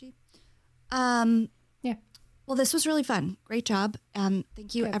worn Gucci. Yeah. Well, this was really fun. Great job.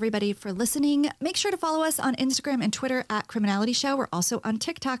 Thank you, everybody, for listening. Make sure to follow us on Instagram and Twitter at Criminality Show. We're also on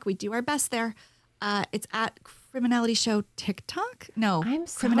TikTok. We do our best there. It's at Criminality Show TikTok. No, I'm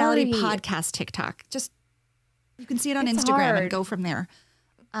Criminality sorry. Podcast TikTok. Just you can see it on It's Instagram hard. and go from there.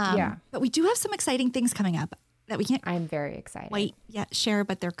 Yeah. But we do have some exciting things coming up that we can't I'm very excited. quite yet share,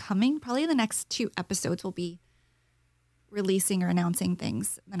 but they're coming. Probably in the next 2 episodes, we'll be releasing or announcing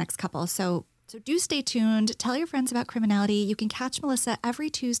things the next couple. So do stay tuned. Tell your friends about Criminality. You can catch Melissa every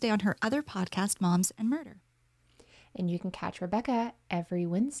Tuesday on her other podcast, Moms and Murder. And you can catch Rebecca every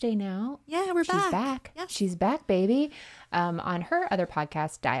Wednesday now. Yeah, we're She's back. Yes. She's back, baby. On her other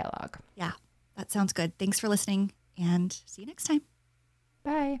podcast, Dialogue. Yeah, that sounds good. Thanks for listening and see you next time.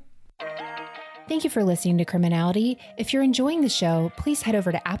 Bye. Thank you for listening to Criminality. If you're enjoying the show, please head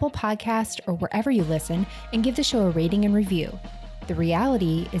over to Apple Podcast or wherever you listen and give the show a rating and review. The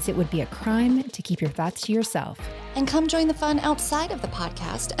reality is it would be a crime to keep your thoughts to yourself. And come join the fun outside of the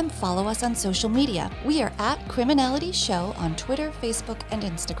podcast and follow us on social media. We are at Criminality Show on Twitter, Facebook, and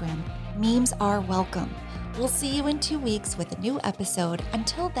Instagram. Memes are welcome. We'll see you in 2 weeks with a new episode.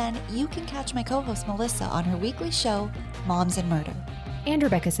 Until then, you can catch my co-host Melissa on her weekly show, Moms and Murder. And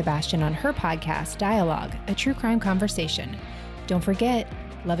Rebecca Sebastian on her podcast, Dialogue, a true crime conversation. Don't forget,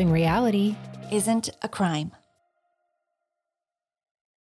 loving reality Isn't a crime.